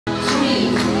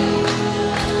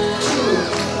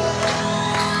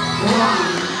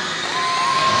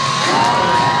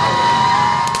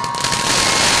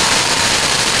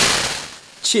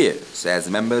cheers as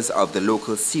members of the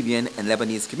local Syrian and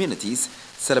Lebanese communities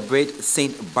celebrate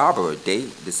St. Barbara Day,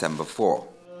 December 4.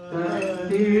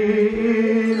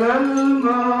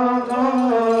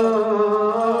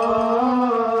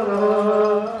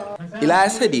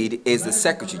 Elias Hadid is the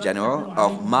Secretary General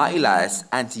of Ma Elias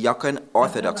Antiochian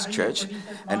Orthodox Church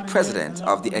and President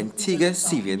of the Antigua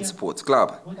Syrian Sports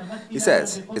Club. He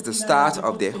says it's the start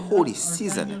of their holy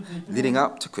season leading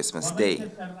up to Christmas Day.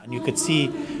 And you could see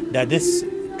that this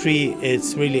tree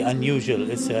is really unusual.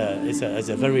 It's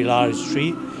a very large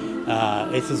tree.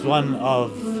 It is one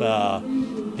of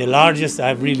the largest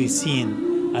I've really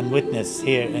seen and witnessed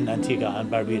here in Antigua and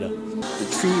Barbuda. The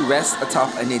tree rests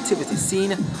atop a nativity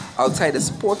scene outside the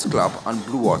sports club on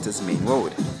Blue Water's main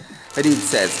road. Hadid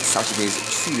says Saturday's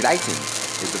tree lighting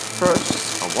is the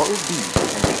first of what will be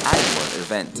an annual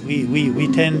event. We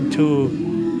tend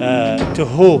to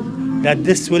hope that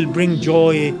this will bring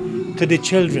joy to the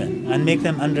children and make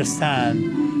them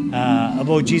understand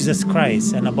about Jesus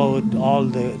Christ and about all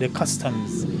the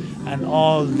customs and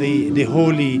all the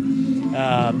holy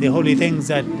things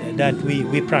that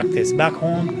we practice back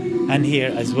home and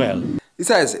here as well. He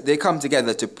says they come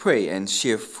together to pray and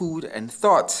share food and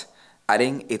thought,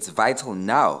 adding it's vital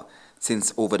now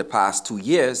since over the past 2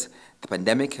 years, the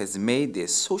pandemic has made their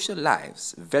social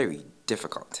lives very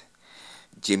difficult.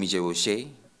 Jamie J. Roche,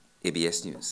 ABS News.